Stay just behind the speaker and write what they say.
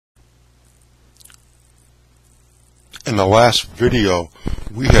In the last video,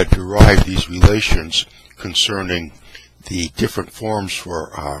 we had derived these relations concerning the different forms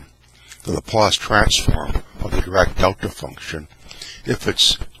for the LaPLace transform of the Dirac delta function. If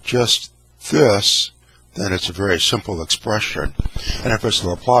it's just this, then it's a very simple expression. And if it's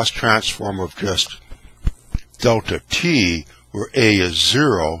the LaPLace transform of just delta t, where a is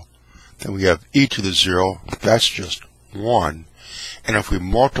 0, then we have e to the 0, that's just 1. And if we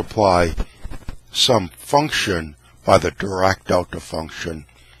multiply some function by the Dirac delta function,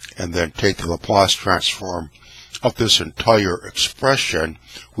 and then take the LaPLace transform of this entire expression,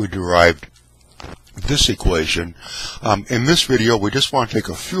 we derived this equation. In this video, we just want to take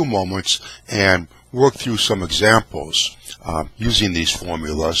a few moments and work through some examples using these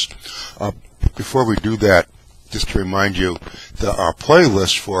formulas. Before we do that, just to remind you that our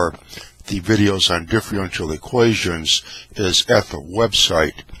playlist for the videos on differential equations is at the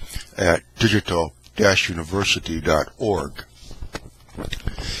website at digital-university.org.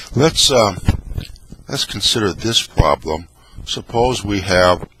 Let's consider this problem. Suppose we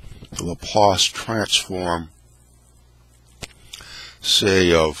have the LaPLace transform,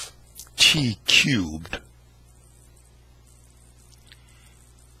 say, of t cubed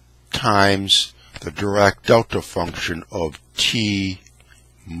times the Dirac delta function of t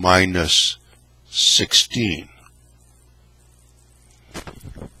minus 16.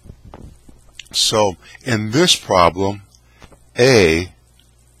 So in this problem, a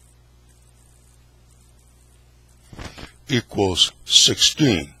equals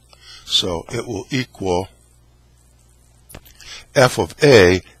 16. So it will equal f of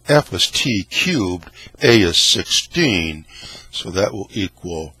a, f is t cubed, a is 16, so that will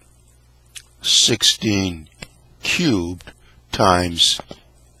equal 16 cubed times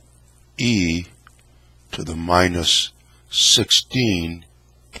e to the minus 16s.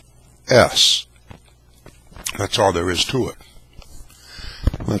 That's all there is to it.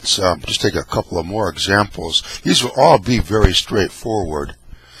 Let's just take a couple of more examples. These will all be very straightforward.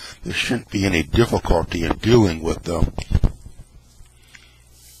 There shouldn't be any difficulty in dealing with them.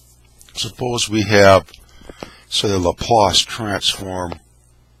 Suppose we have, say, the LaPLace transform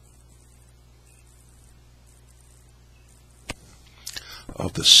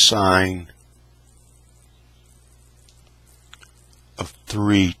of the sine of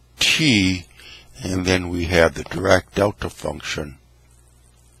 3t, and then we have the Dirac delta function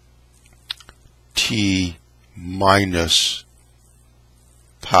t minus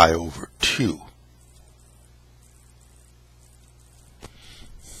pi over 2.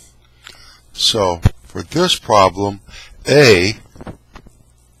 So for this problem, a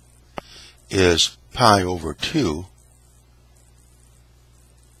is pi over 2.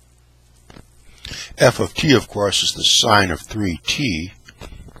 F of t, of course, is the sine of 3t.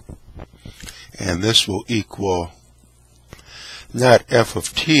 And this will equal not f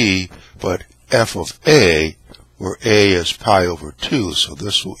of t, but f of a, where a is pi over 2. So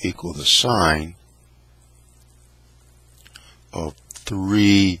this will equal the sine of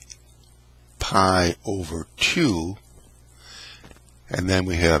 3 pi over 2. And then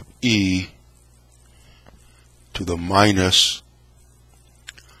we have e to the minus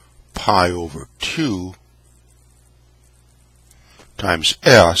pi over 2 times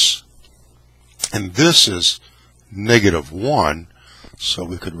s. And this is negative 1, so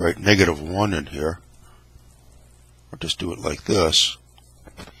we could write negative 1 in here, or just do it like this.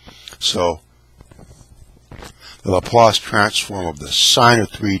 So the LaPLace transform of the sine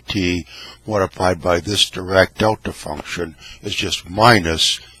of 3t multiplied by this Dirac delta function is just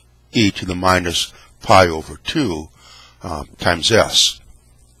minus e to the minus pi over 2 times s.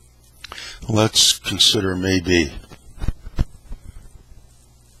 Let's consider maybe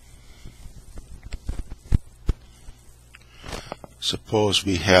suppose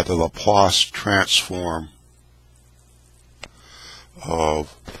we had the LaPLace transform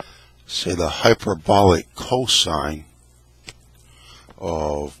of, say, the hyperbolic cosine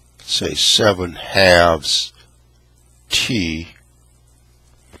of, say, 7/2 t,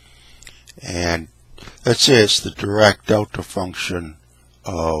 and let's say it's the Dirac delta function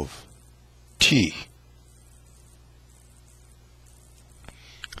of t.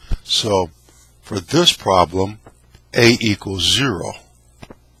 So for this problem, a equals 0.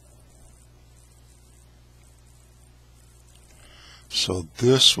 So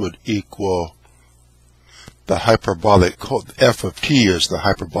this would equal the hyperbolic, f of t is the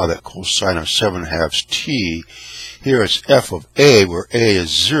hyperbolic cosine of 7/2 t. Here it's f of a, where a is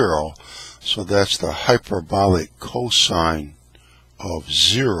 0. So that's the hyperbolic cosine of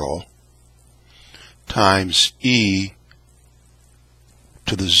 0 times e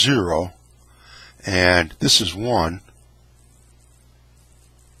to the 0, and this is 1,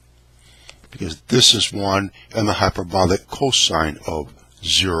 because this is 1 and the hyperbolic cosine of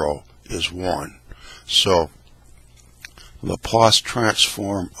 0 is 1. So Laplace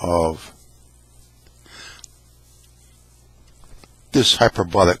transform of this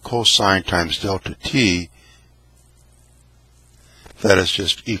hyperbolic cosine times delta t, that is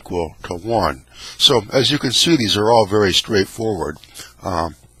just equal to 1. So as you can see, these are all very straightforward,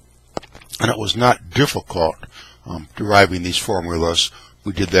 and it was not difficult deriving these formulas.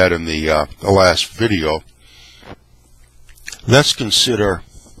 We did that in the last video. Let's consider,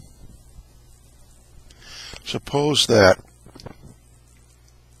 suppose that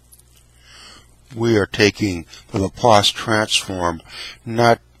we are taking the Laplace transform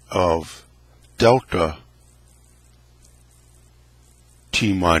not of delta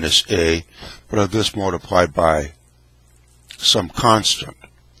t minus a, but of this multiplied by some constant.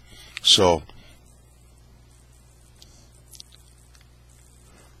 So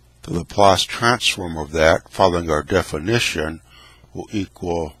the Laplace transform of that, following our definition, will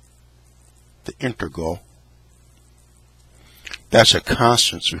equal the integral. That's a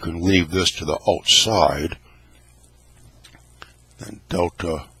constant, so we can leave this to the outside. Then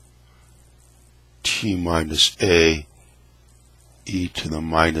delta t minus a e to the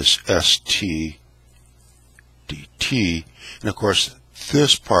minus st dt. And of course,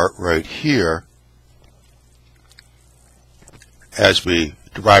 this part right here, as we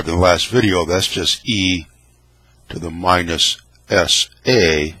derived in the last video, that's just e to the minus sa,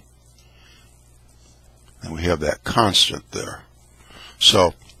 and we have that constant there.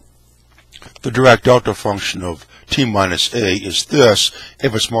 So the Dirac delta function of t minus a is this.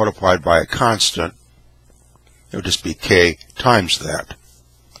 If it's multiplied by a constant, it would just be k times that.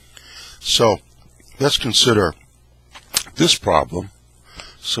 So let's consider this problem.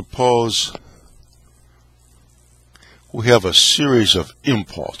 Suppose we have a series of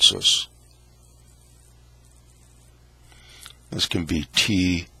impulses. This can be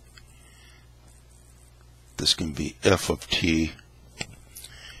t, this can be f of t,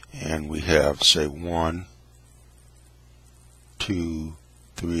 and we have, say, 1, 2,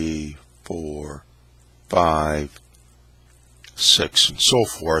 3, 4, 5, 6, and so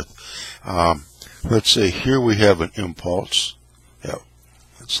forth. Let's say here we have an impulse. Yeah,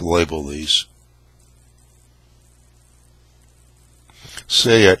 let's label these.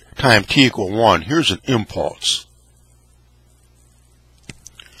 Say at time t equal 1, here's an impulse.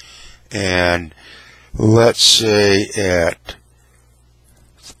 And let's say at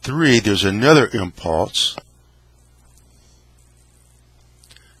 3, there's another impulse,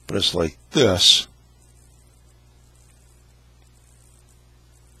 but it's like this.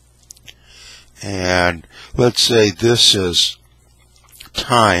 And let's say this is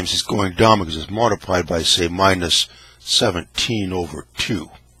times, it's going down because it's multiplied by, say, minus 17 over 2.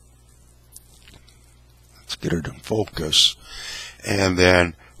 Let's get it in focus. And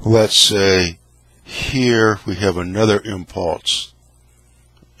then let's say here we have another impulse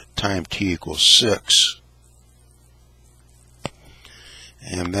at time t equals 6.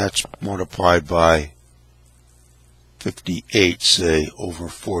 And that's multiplied by 58, say, over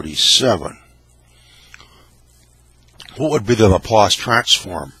 47. What would be the Laplace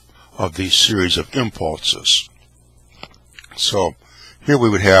transform of these series of impulses? So here we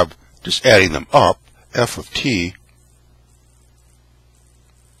would have, just adding them up, f of t.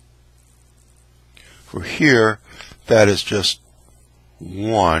 For here, that is just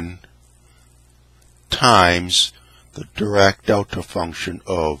 1 times the Dirac delta function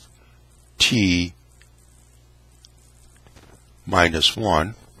of t minus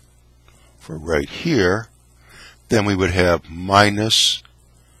 1 for right here. Then we would have minus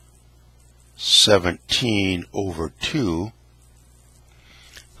 17 over 2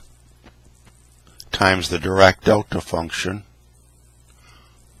 times the Dirac delta function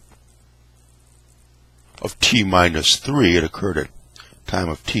of t minus 3. It occurred at time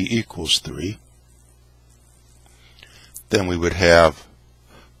of t equals 3. Then we would have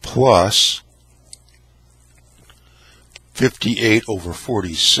plus 58 over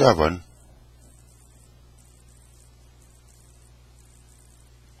 47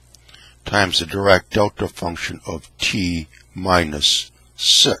 times the Dirac delta function of t minus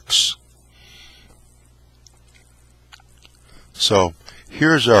 6. So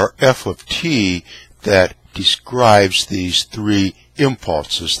here's our f of t that describes these 3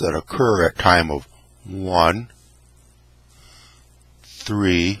 impulses that occur at time of 1,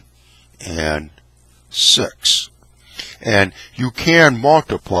 3, and 6. And you can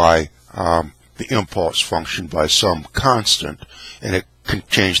multiply the impulse function by some constant, and it can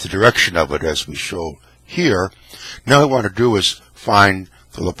change the direction of it as we show here. Now what we want to do is find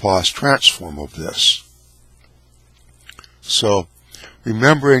the Laplace transform of this. So,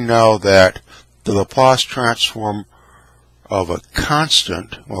 remembering now that the Laplace transform of a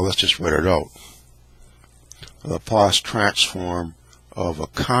constant, well, let's just write it out. The Laplace transform of a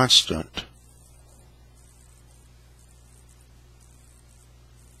constant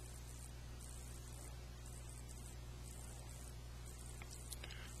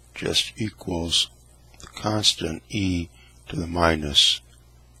just equals the constant e to the minus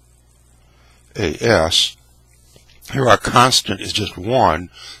as. Here our constant is just 1,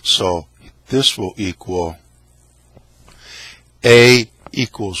 so this will equal a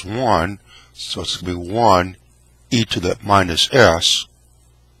equals 1, so it's going to be 1 e to the minus s.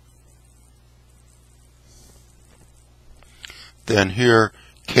 Then here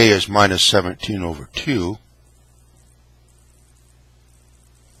k is minus 17 over 2.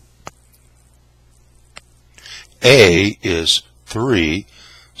 A is 3,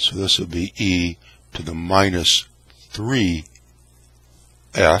 so this would be e to the minus 3s,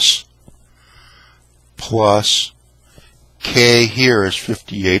 plus k here is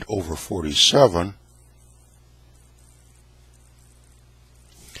 58 over 47.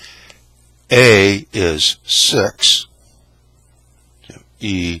 A is 6, so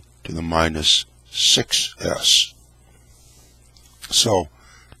e to the minus 6s. So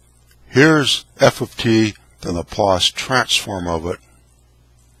here's f of t, the Laplace transform of it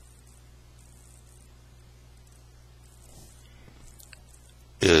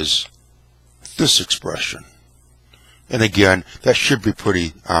is this expression. And again, that should be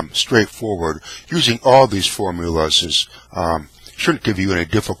pretty straightforward. Using all these formulas is shouldn't give you any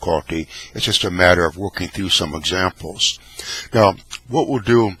difficulty. It's just a matter of working through some examples. Now, what we'll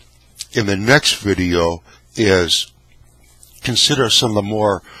do in the next video is consider some of the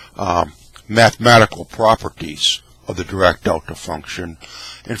more mathematical properties of the Dirac delta function.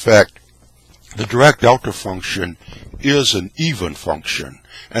 In fact, the Dirac delta function is an even function,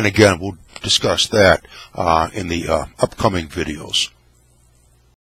 and again we'll discuss that in the upcoming videos.